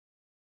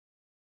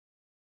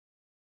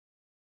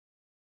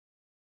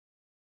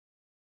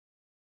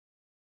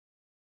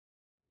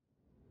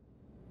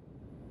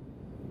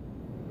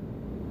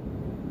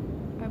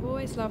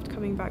always loved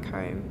coming back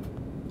home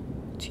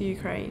to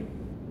Ukraine.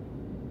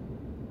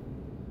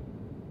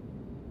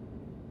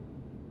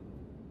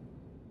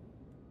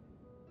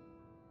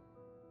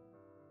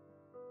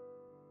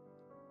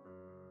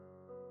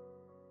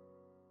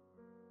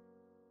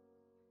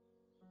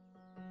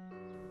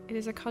 It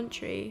is a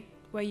country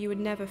where you would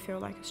never feel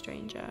like a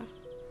stranger.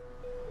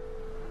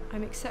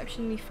 I'm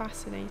exceptionally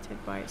fascinated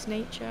by its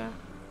nature,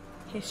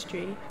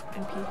 history,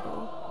 and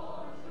people.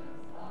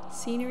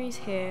 Sceneries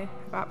here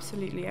have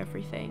absolutely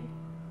everything,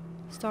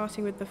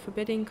 starting with the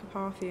forbidding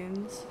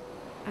Carpathians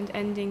and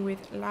ending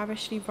with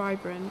lavishly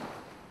vibrant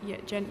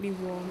yet gently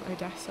warm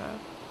Odessa.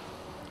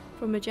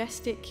 From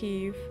majestic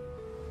Kyiv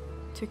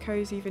to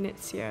cozy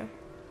Vinnytsia,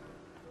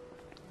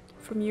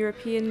 from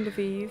European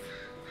Lviv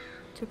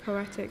to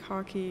poetic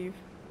Kharkiv.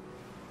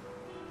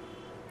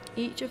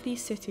 Each of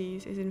these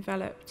cities is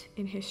enveloped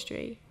in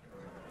history,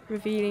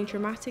 revealing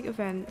dramatic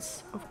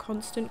events of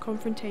constant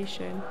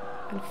confrontation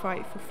and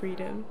fight for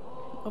freedom,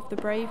 of the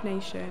brave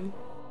nation,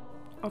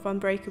 of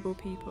unbreakable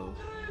people.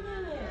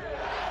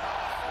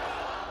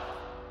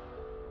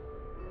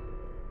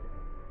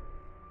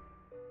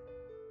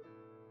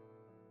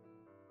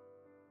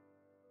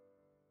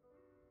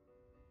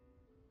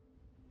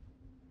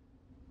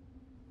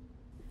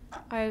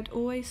 I had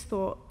always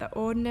thought that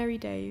ordinary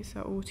days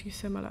are all too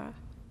similar,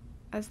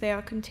 as they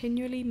are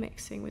continually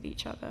mixing with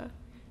each other,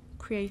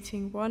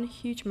 creating one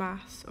huge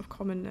mass of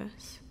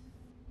commonness.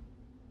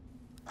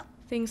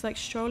 Things like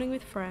strolling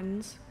with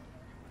friends,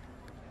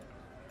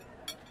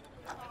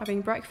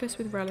 having breakfast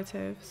with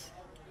relatives,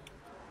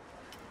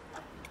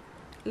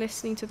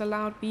 listening to the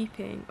loud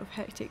beeping of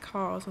hectic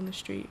cars on the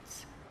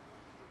streets,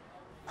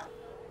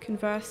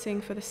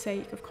 conversing for the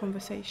sake of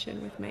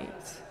conversation with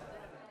mates,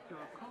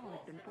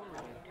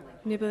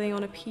 nibbling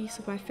on a piece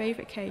of my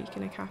favourite cake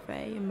in a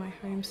cafe in my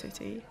home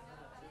city.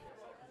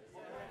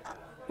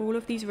 All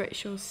of these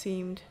rituals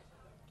seemed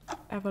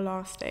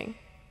everlasting.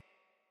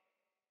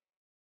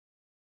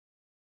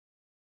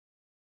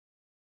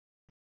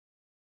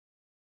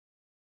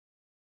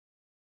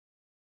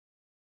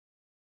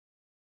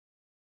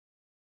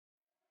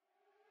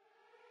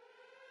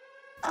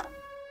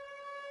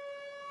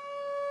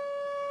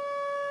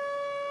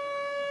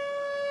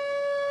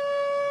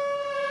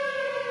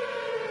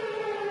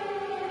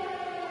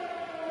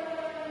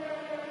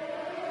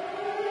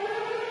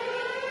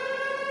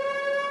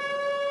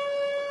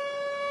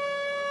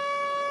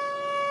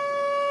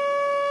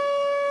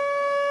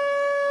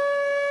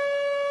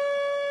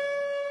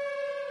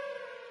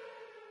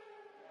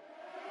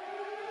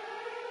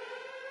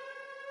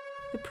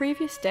 The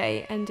previous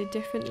day ended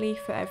differently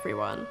for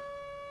everyone.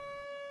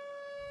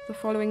 The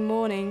following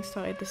morning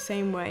started the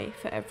same way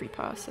for every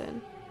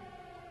person.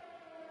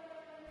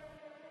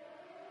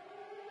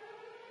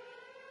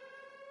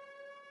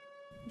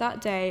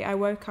 That day I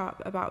woke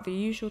up about the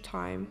usual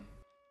time,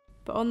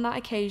 but on that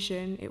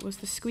occasion it was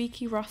the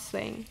squeaky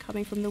rustling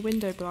coming from the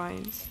window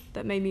blinds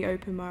that made me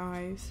open my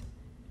eyes.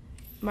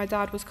 My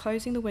dad was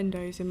closing the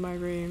windows in my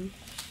room.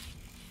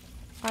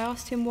 I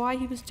asked him why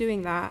he was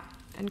doing that,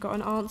 and got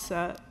an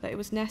answer that it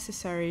was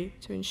necessary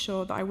to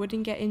ensure that I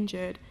wouldn't get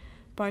injured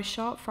by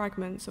sharp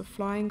fragments of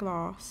flying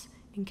glass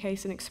in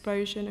case an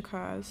explosion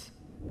occurs.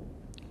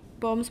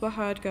 Bombs were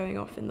heard going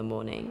off in the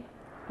morning.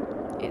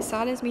 It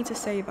saddens me to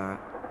say that,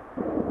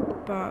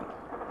 but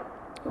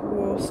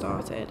war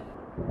started.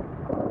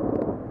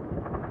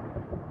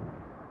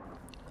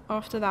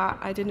 After that,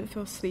 I didn't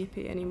feel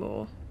sleepy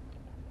anymore.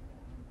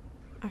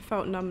 I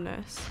felt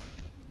numbness.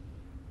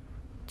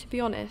 To be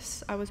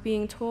honest, I was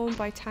being torn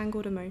by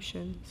tangled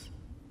emotions.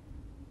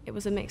 It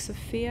was a mix of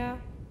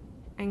fear,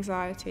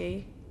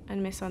 anxiety,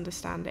 and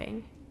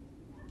misunderstanding.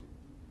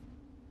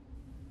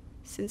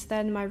 Since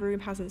then, my room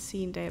hasn't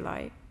seen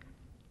daylight.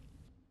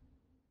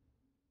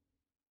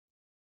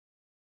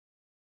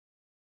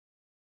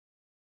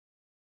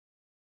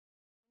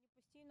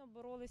 Постійно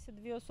боролися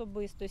дві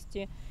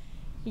особистості.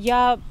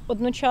 Я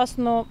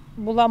одночасно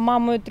була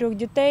мамою 3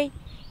 дітей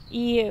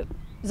і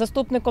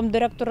заступником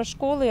директора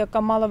школи,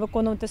 яка мала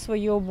виконувати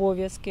свої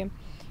обов'язки.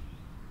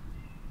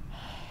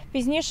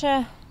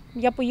 Пізніше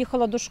я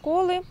поїхала до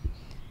школи,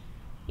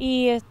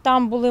 і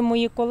там були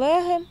мої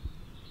колеги.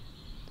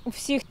 У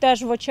всіх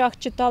теж в очах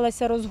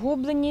читалася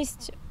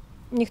розгубленість,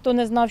 ніхто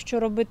не знав, що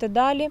робити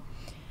далі.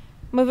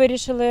 Ми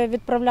вирішили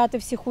відправляти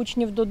всіх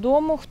учнів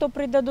додому, хто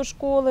прийде до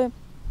школи,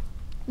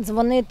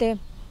 дзвонити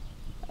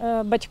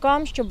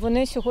батькам, щоб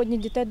вони сьогодні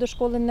дітей до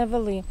школи не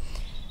вели.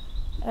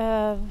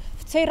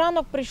 В цей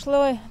ранок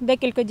прийшло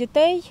декілька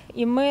дітей,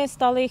 і ми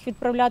стали їх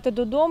відправляти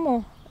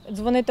додому,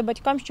 дзвонити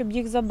батькам, щоб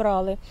їх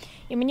забрали.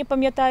 І мені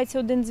пам'ятається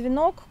один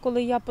дзвінок,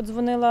 коли я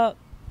подзвонила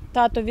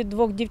татові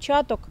 2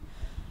 дівчаток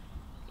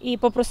і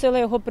попросила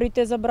його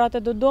прийти забрати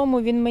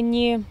додому. Він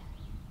мені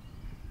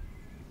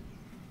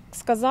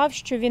сказав,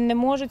 що він не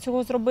може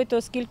цього зробити,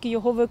 оскільки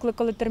його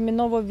викликали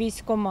терміново в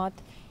військкомат.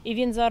 І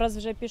він зараз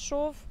вже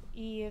пішов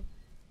і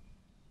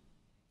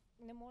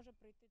не може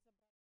прийти.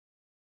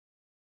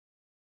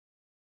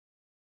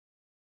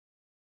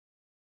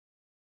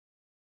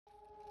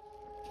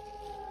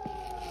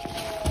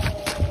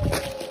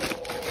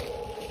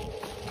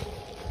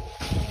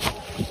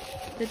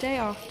 day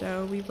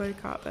after, we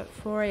woke up at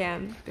 4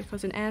 a.m.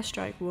 because an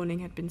airstrike warning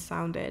had been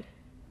sounded.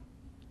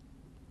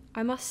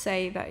 I must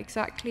say that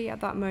exactly at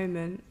that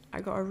moment,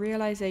 I got a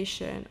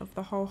realization of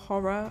the whole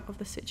horror of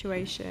the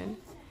situation,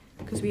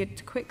 because we had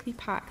to quickly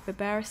pack the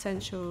bare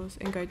essentials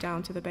and go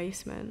down to the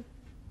basement.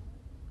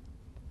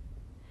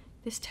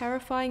 This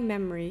terrifying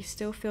memory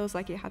still feels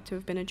like it had to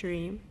have been a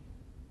dream,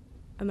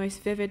 a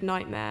most vivid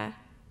nightmare,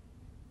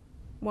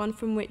 one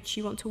from which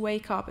you want to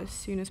wake up as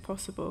soon as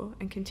possible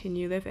and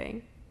continue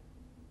living.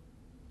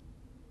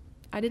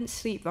 I didn't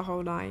sleep the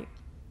whole night,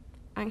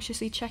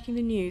 anxiously checking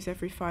the news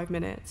every 5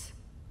 minutes.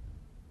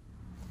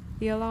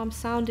 The alarm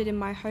sounded in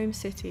my home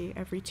city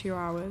every 2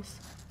 hours,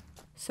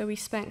 so we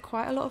spent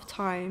quite a lot of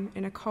time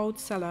in a cold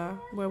cellar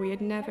where we had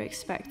never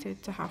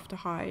expected to have to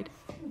hide.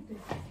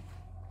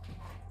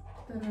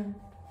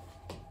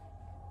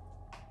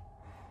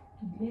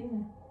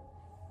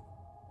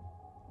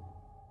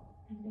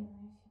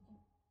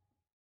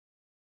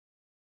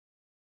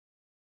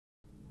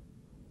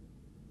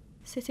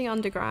 Sitting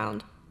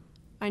underground,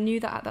 I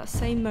knew that at that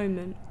same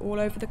moment, all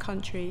over the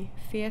country,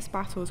 fierce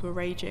battles were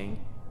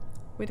raging,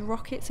 with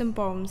rockets and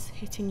bombs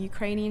hitting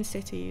Ukrainian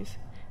cities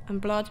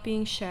and blood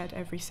being shed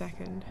every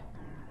second.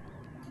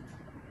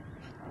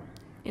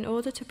 In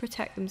order to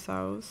protect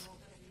themselves,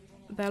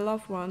 their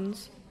loved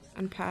ones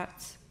and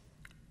pets,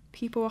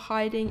 people were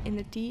hiding in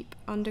the deep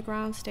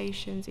underground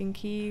stations in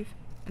Kyiv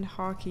and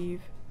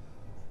Kharkiv.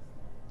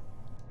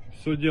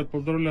 Все, дед,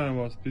 поздравляем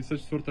вас.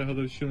 54-я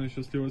годовщина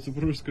счастливой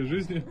супружеской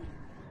жизни.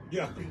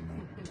 Дякую.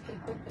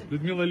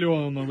 Людмила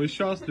Леоновна, вы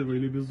счастливы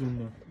или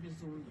безумно?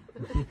 Безумно.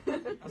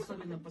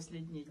 Особенно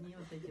последние дни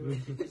вот эти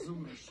вот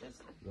безумно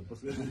счастливы.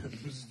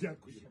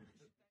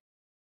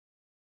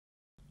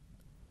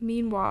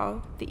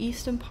 Meanwhile, the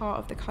eastern part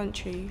of the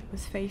country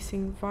was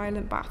facing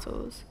violent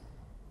battles,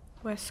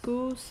 where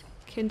schools,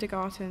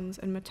 kindergartens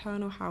and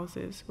maternal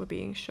houses were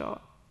being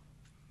shot.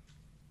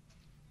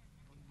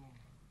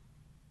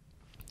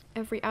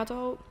 Every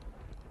adult,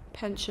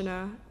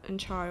 pensioner and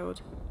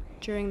child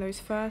during those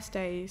first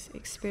days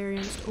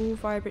experienced all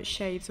vibrant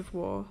shades of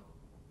war.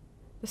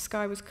 The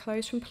sky was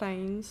closed from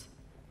planes.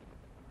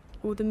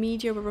 All the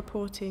media were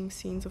reporting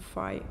scenes of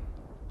fight.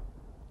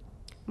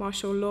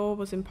 Martial law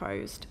was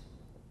imposed.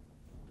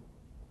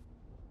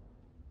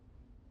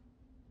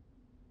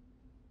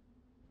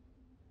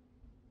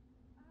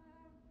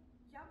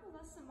 Я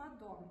була сама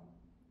вдома.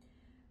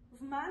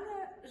 В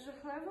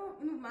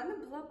мене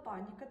була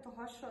паніка,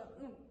 того що,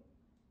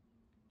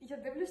 я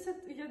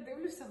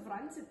дивлюся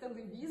вранці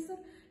телевізор,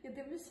 я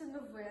дивлюся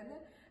новини,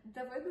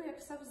 де видно, як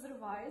все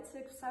взривається,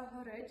 як все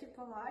горить і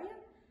палає.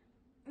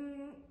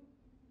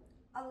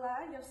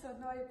 Але я все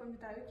одно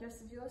пам'ятаю, як я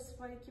сиділа в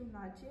своїй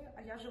кімнаті,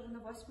 а я живу на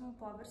 8-му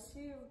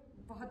поверсі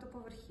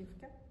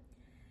багатоповерхівки.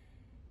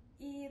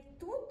 І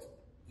тут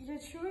я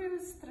чую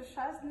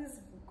страшезний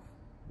звук.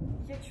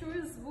 Я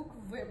чую звук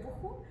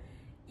вибуху,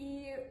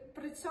 і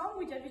при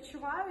цьому я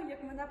відчуваю,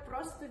 як мене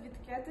просто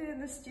відкидає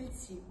на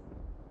стільці.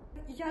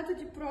 Я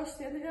тоді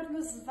просто,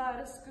 напевно, з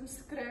вереском,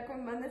 з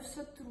криком, в мене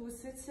все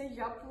труситься,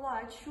 я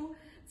плачу,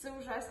 це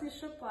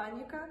ужасніша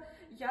паніка.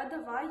 Я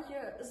давай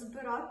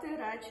збирати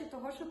речі,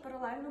 того що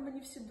паралельно мені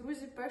всі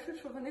друзі пишуть,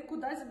 що вони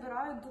кудись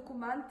збирають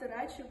документи,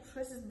 речі,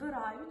 щось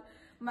збирають.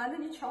 В мене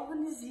нічого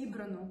не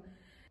зібрано.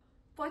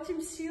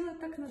 Потім сіла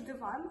так на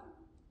диван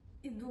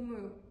і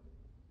думаю,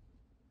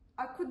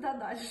 а куди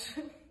далі?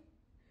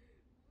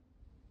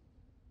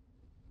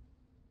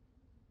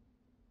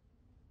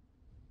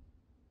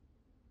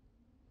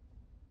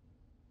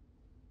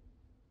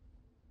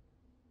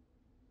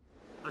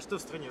 А что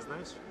в стране,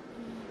 знаешь?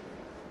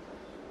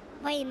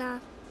 Война.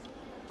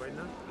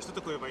 Война? А что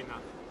такое война?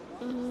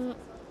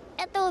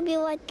 Это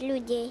убивать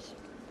людей.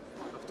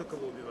 А кто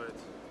кого убивает?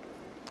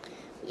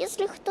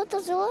 Если кто-то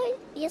злой,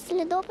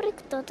 если добрый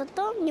кто-то,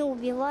 то не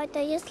убивают, а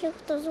если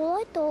кто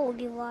злой, то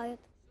убивают.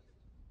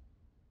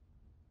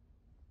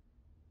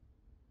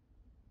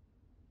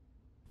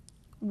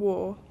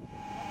 War.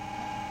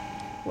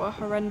 What a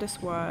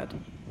horrendous word.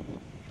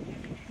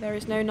 There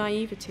is no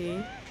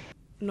naivety,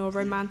 nor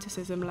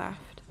romanticism left.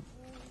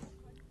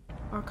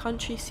 Our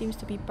country seems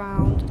to be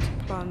bound to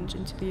plunge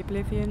into the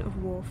oblivion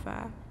of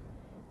warfare,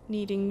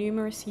 needing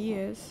numerous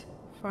years,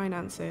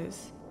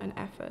 finances, and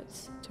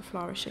efforts to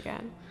flourish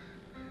again.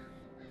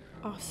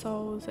 Our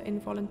souls are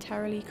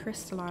involuntarily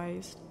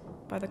crystallized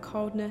by the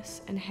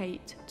coldness and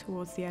hate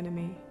towards the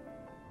enemy.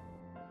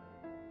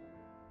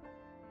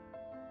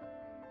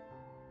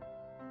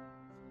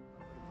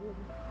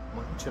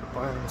 Мы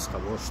черпаем из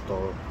того,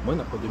 что мы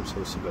находимся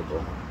у себя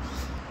дома.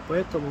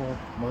 Поэтому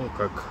мы,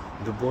 как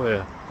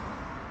любое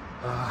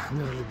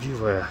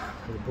миролюбивое,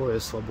 любое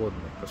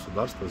свободное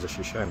государство,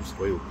 защищаем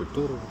свою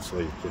культуру,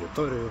 свою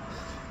территорию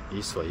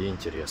и свои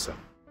интересы.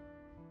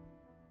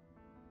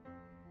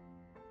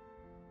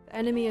 The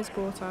enemy has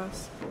brought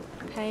us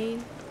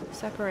pain,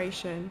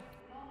 separation,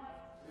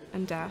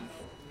 and death.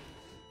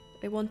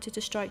 They wanted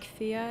to strike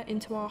fear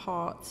into our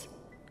hearts,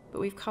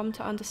 but we've come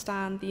to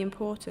understand the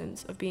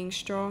importance of being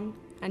strong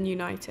and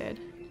united.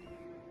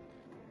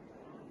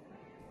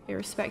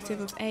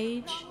 Irrespective of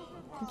age,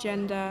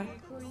 gender,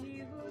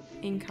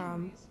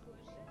 income,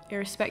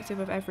 irrespective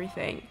of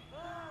everything,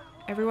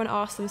 everyone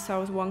asks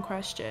themselves one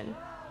question: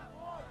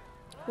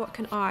 what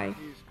can I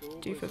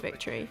do for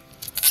victory?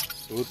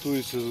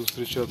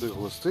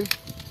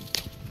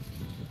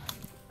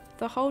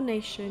 The whole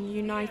nation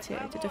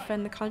united to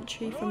defend the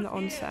country from the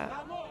onset.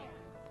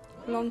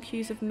 Long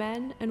queues of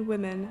men and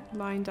women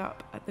lined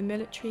up at the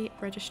military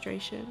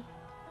registration.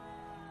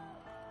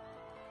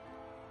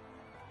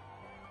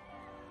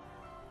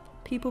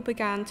 People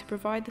began to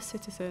provide the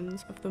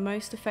citizens of the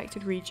most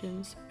affected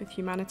regions with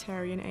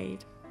humanitarian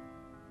aid.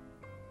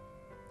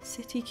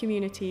 City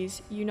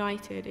communities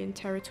united in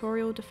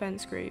territorial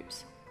defence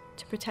groups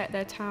to protect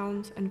their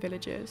towns and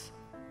villages.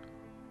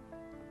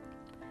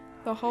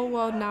 The whole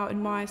world now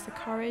admires the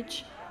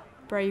courage,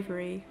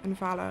 bravery and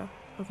valour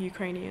of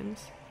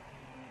Ukrainians.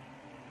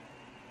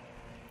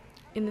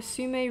 In the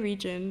Sumy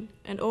region,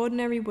 an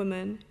ordinary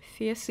woman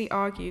fiercely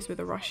argues with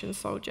a Russian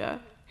soldier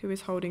who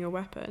is holding a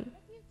weapon.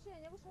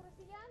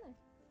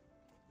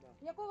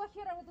 Какого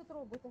хера вы тут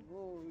робите?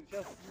 Ну,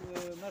 сейчас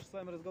наш с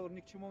вами разговор ни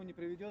к чему не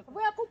приведет.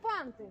 Вы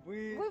оккупанты,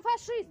 вы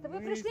фашисты, вы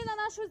пришли на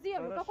нашу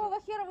землю. Хорошо.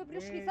 Какого хера вы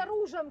пришли с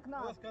оружием к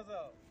нам? Кто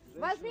сказал?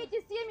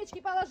 Возьмите семечки,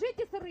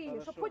 положите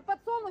сырые, чтобы хоть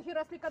подсолнухи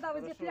росли, когда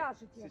вы здесь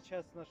ляжете.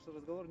 Сейчас наш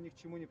разговор ни к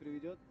чему не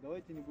приведет.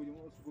 Давайте не будем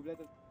усугублять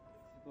эту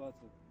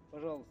ситуацию.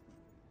 Пожалуйста.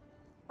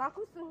 Как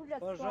усугублять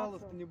ситуацию?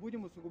 Пожалуйста, не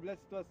будем усугублять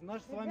ситуацию.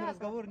 Наш с вами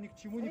разговор ни к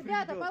чему не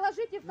приведет. Ребята,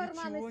 положите в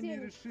карманы семечки. Ничего не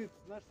семечки. решит.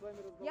 Наш с вами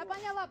разговор. Я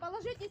поняла,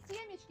 положите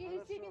семечки. Хорошо.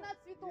 Или семена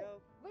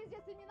цветов. Вы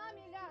здесь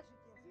семенами и ляжете.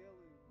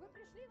 Вы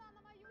пришли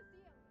на мою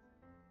землю.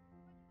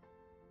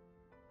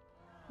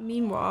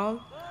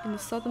 Meanwhile, in the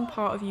southern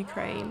part of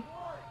Ukraine,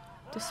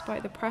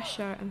 despite the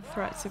pressure and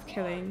threats of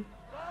killing,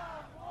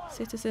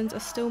 citizens are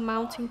still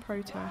mounting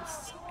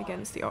protests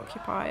against the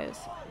occupiers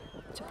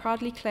to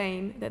proudly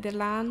claim that the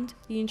land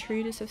the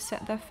intruders have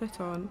set their foot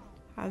on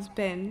has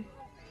been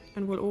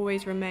and will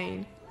always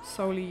remain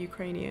solely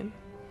Ukrainian.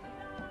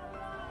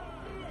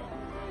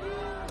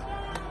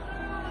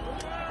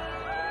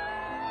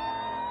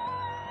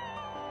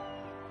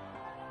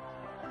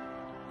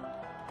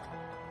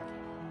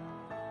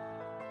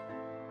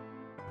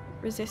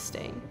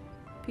 Resisting,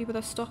 people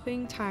are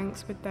stopping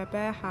tanks with their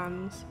bare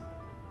hands,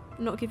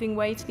 not giving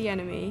way to the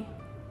enemy,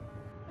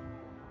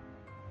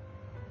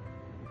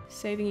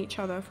 saving each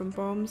other from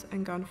bombs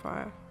and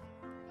gunfire.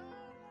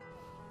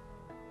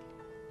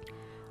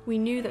 We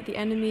knew that the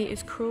enemy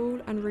is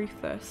cruel and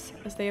ruthless,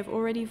 as they have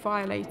already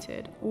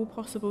violated all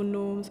possible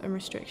norms and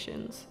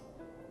restrictions.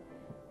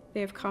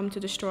 They have come to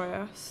destroy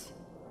us.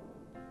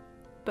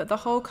 But the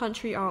whole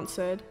country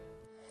answered,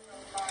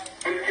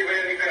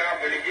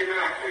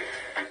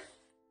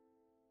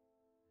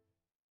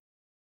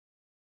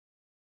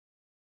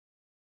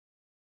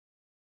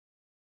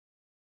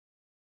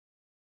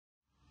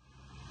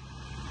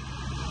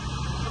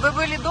 Вы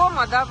были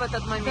дома, да, в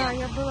этот момент? Да,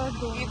 я была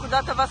дома. И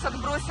куда-то вас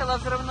отбросило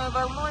взрывной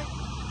волной?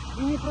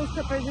 Мне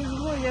просто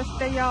повезло, я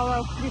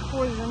стояла в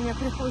прихожей, у меня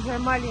прихожая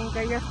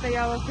маленькая, я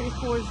стояла в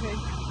прихожей,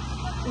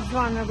 из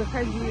ванны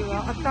выходила,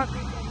 а так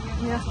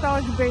не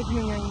осталось бы от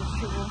меня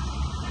ничего.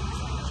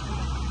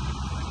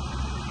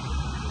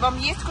 Вам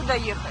есть куда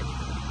ехать?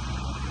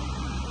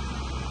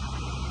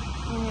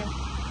 Нет.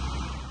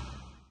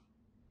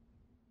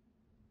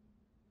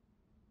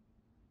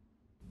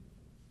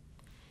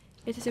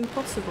 it is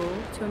impossible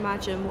to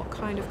imagine what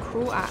kind of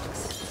cruel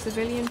acts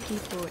civilian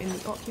people in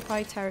the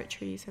occupied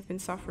territories have been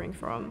suffering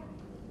from.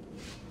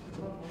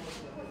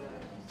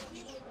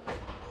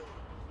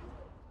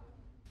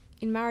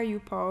 In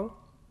Mariupol,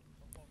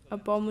 a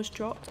bomb was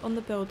dropped on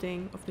the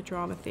building of the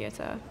drama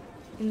theatre,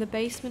 in the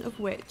basement of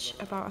which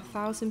about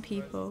 1,000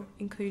 people,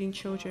 including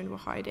children, were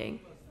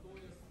hiding.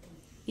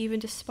 Even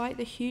despite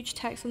the huge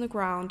text on the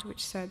ground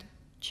which said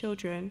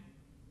 "children,"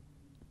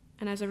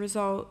 and as a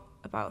result,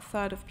 about a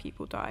third of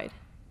people died.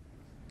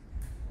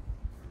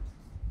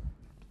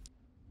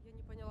 Я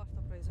не поняла,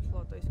 что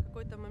произошло. То есть в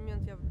какой-то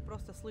момент я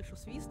просто слышу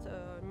свист,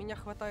 меня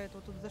хватает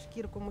вот тут за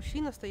шкирку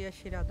мужчина,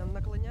 стоящий рядом,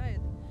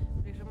 наклоняет,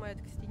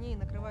 прижимает к стене и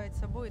накрывает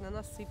собой, и на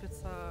нас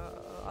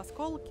сыпятся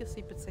осколки,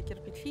 сыпятся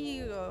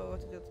кирпичи,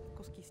 вот эти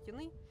куски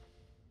стены.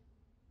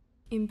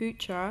 In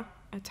Bucha,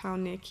 a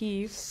town near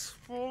Kyiv,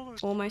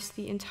 almost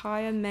the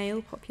entire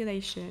male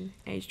population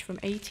aged from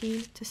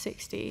 18 to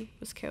 60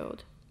 was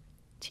killed.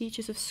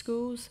 Teachers of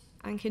schools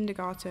and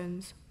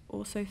kindergartens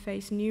also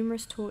faced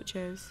numerous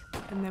tortures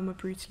and then were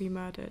brutally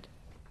murdered.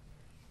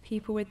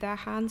 People with their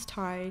hands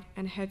tied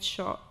and heads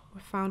shot were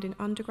found in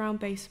underground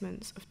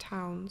basements of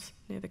towns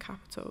near the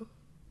capital.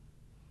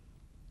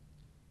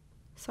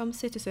 Some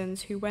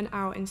citizens who went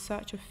out in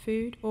search of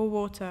food or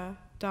water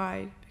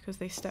died because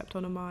they stepped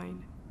on a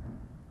mine.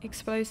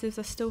 Explosives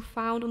are still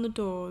found on the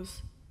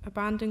doors,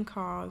 abandoned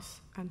cars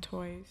and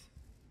toys.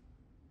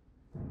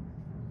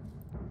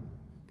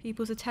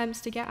 People's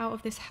attempts to get out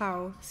of this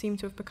hell seem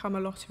to have become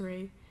a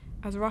lottery,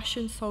 as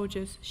Russian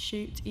soldiers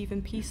shoot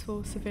even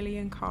peaceful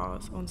civilian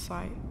cars on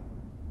sight.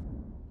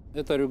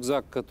 Это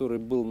рюкзак, который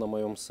был на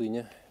моем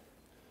сыне.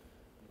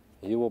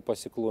 Его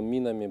посекло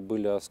минами,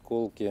 были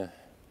осколки.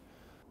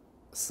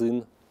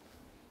 сын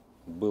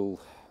был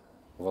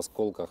в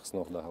осколках с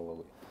ног до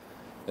головы.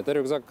 Это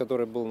рюкзак,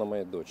 который был на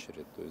моей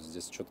дочери. То есть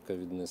здесь четко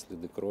видны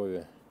следы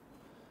крови.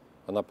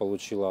 Она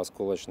получила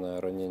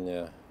осколочное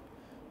ранение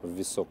в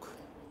висок.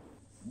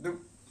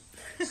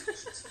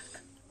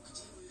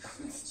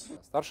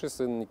 Старший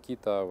сын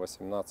Никита,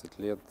 18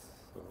 лет.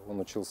 Он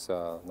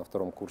учился на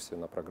 2-м курсе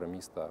на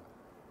программиста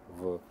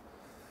в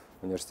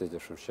университете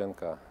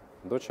Шевченко.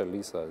 Дочь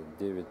Алиса,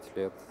 9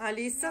 лет.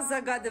 Алиса,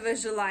 загадывай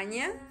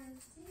желание.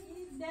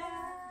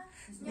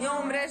 С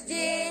днем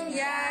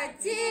рождения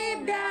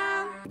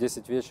тебя! В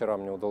 10 вечера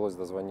мне удалось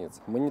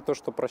дозвониться. Мы не то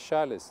что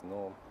прощались,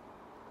 но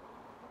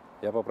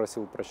я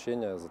попросил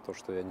прощения за то,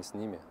 что я не с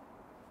ними.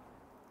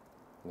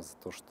 За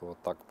то, что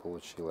так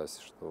получилось,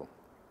 что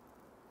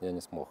я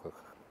не смог их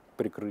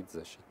прикрыть,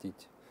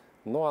 защитить.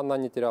 Но она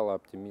не теряла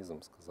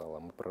оптимизм, сказала: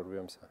 мы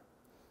прорвемся,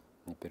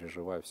 не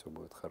переживай, все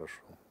будет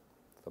хорошо.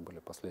 Это были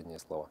последние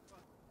слова.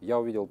 Я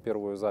увидел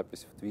первую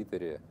запись в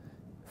Твиттере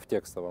в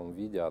текстовом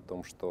виде о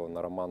том, что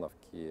на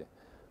Романовке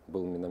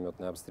был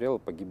минометный обстрел и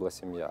погибла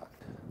семья.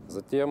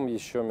 Затем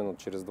еще минут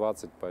через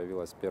 20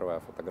 появилась первая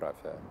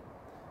фотография.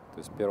 То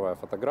есть первая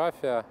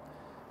фотография,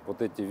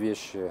 вот эти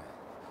вещи,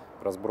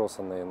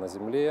 разбросанные на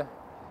земле,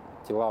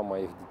 тела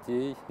моих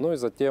детей. Ну и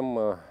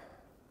затем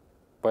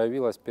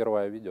появилось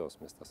первое видео с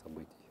места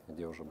событий,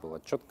 где уже было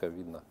четко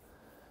видно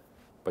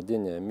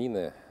падение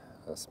мины,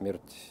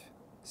 смерть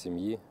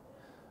семьи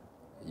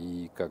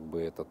и как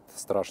бы этот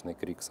страшный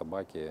крик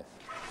собаки.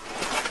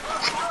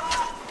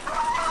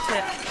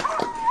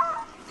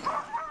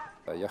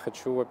 Я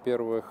хочу,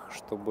 во-первых,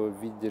 чтобы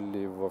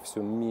видели во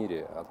всем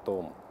мире о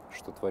том,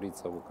 что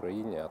творится в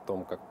Украине, о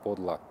том, как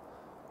подло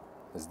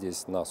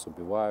здесь нас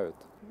убивают,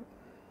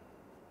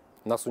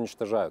 нас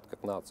уничтожают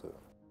как нацию.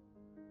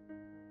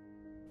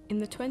 In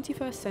the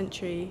 21st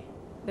century,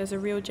 there's a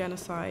real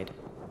genocide,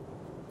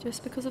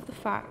 just because of the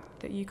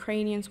fact that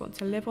Ukrainians want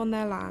to live on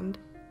their land,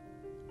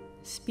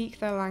 speak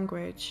their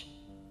language,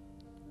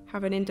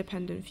 have an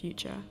independent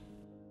future.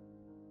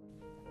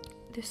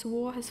 This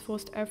war has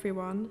forced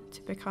everyone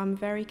to become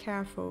very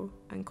careful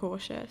and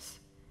cautious.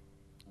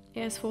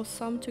 It has forced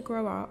some to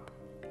grow up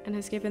and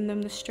has given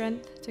them the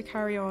strength to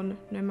carry on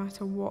no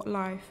matter what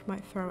life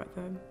might throw at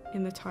them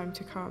in the time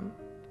to come.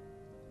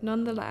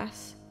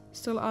 Nonetheless,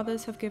 still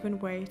others have given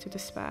way to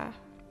despair.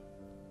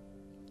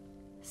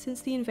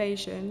 Since the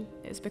invasion,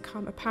 it has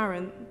become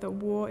apparent that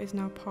war is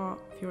now part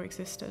of your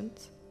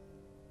existence.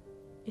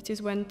 It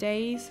is when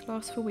days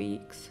last for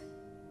weeks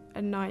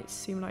and nights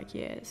seem like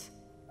years,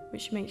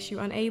 which makes you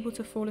unable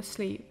to fall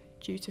asleep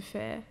due to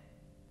fear.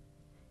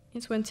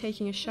 It's when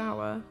taking a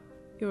shower,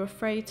 you're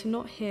afraid to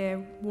not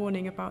hear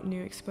warning about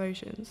new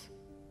explosions.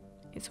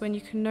 It's when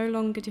you can no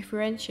longer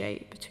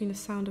differentiate between the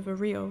sound of a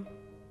real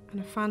and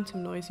a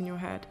phantom noise in your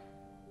head.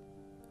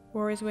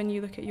 Or is when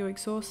you look at your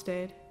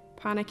exhausted,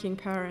 panicking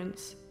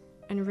parents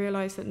and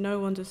realize that no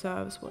one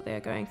deserves what they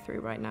are going through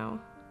right now.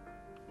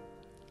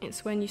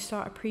 It's when you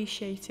start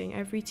appreciating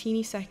every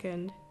teeny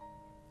second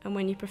and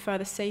when you prefer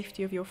the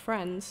safety of your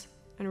friends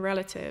and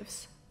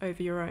relatives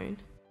over your own.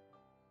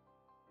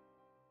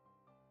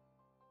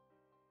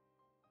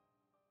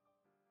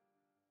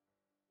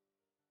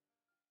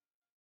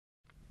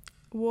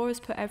 War has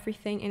put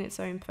everything in its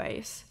own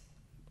place,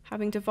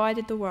 having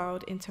divided the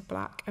world into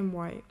black and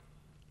white.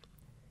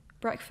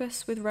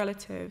 Breakfasts with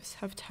relatives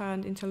have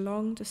turned into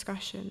long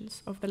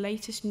discussions of the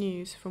latest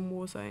news from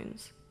war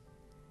zones.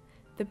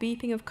 The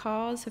beeping of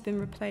cars have been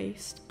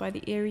replaced by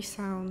the eerie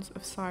sounds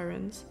of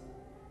sirens,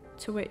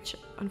 to which,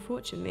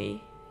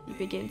 unfortunately, you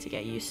begin to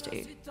get used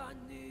to.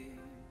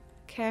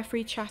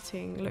 Carefree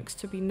chatting looks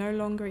to be no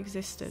longer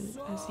existent,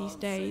 as these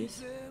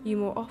days you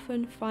more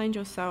often find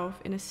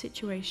yourself in a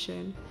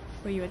situation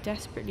where you are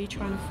desperately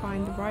trying to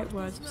find the right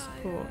words of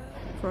support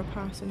for a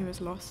person who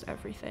has lost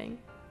everything.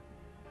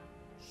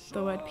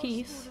 The word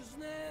peace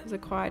has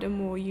acquired a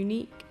more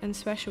unique and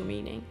special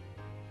meaning.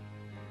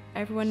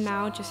 Everyone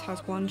now just has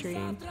one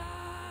dream.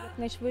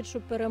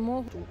 Найшвидшу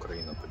перемогу.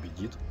 Україна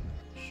победит.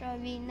 Що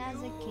війна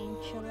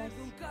закінчилась.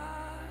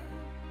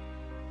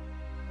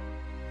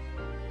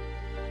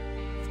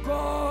 В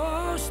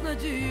когось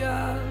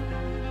надія,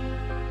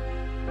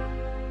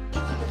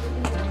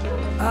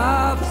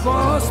 а в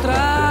когось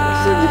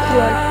страх.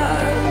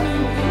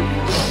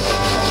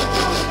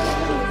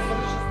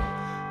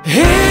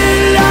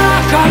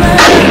 Гілля камень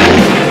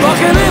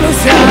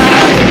похилилося,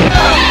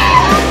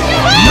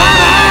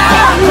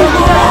 мама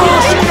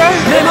комусь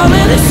не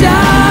молилися.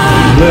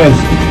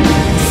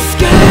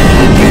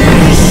 Скільки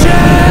ще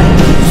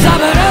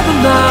забере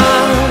вона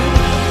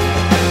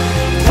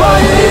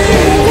твоїх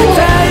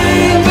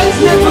дітей,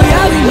 не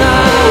твоя війна.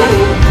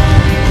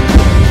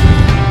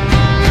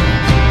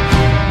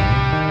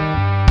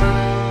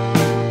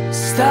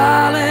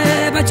 Стали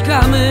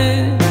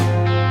батьками.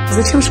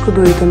 Зачем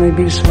шкодуєте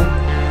найбільше?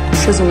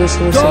 Що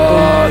залишилося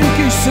вдома?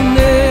 Доньки й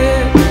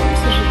сини.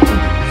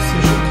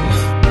 Все життя.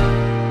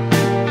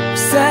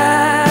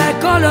 Все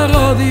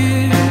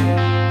кольорові.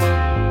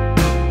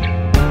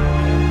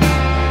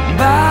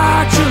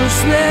 Бачу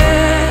сни.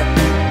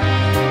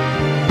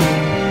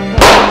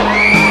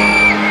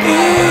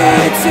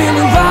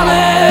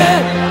 цілували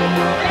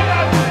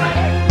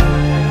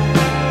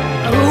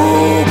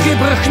руки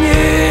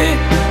брехні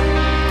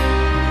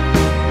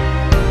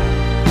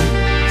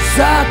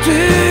за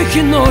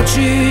тихі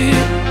ночі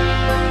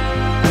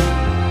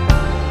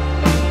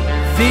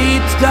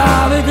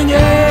віддали дні.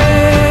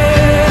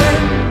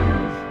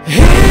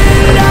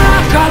 Гілля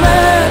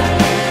кале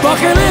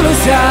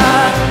похилилося,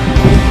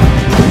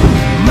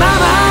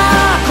 мама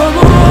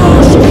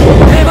кому ж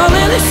не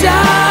молилися,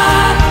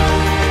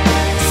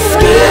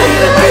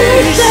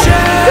 скільки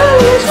ще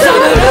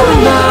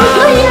заберемо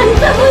нам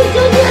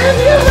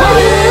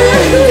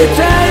твоїх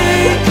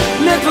дітей,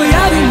 не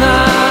твоя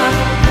війна.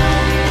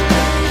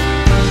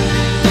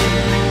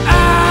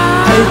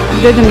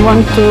 I didn't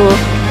want to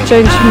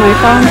change my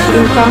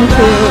country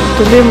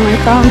to live my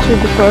country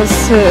because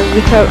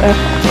we have a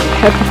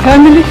happy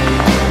family,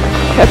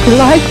 happy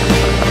life.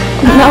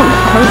 Now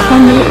our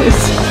family is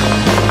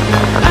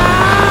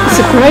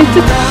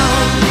separated.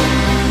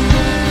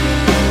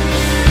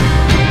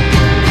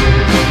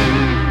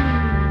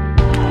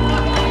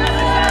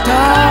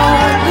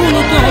 Так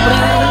було добре,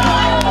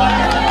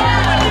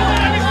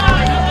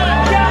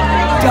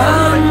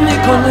 там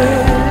і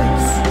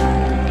колись,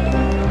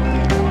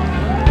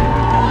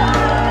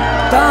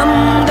 там,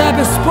 де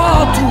без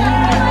поту.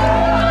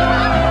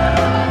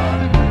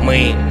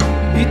 Ми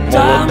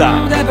молода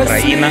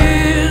країна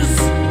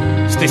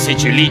з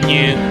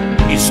тисячолітньою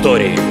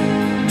історією.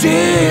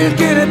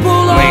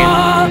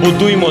 Ми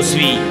будуємо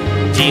свій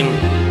дім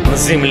на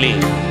землі,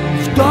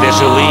 де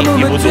жили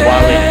і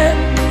будували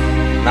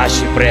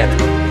наші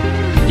предки.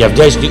 Я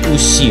вдячний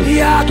усім,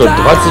 хто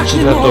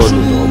 24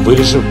 лютого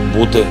вирішив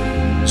бути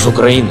з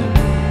Україною.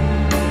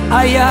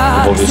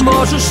 Обов'язково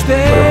переможе.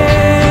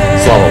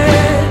 Слава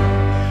Україні!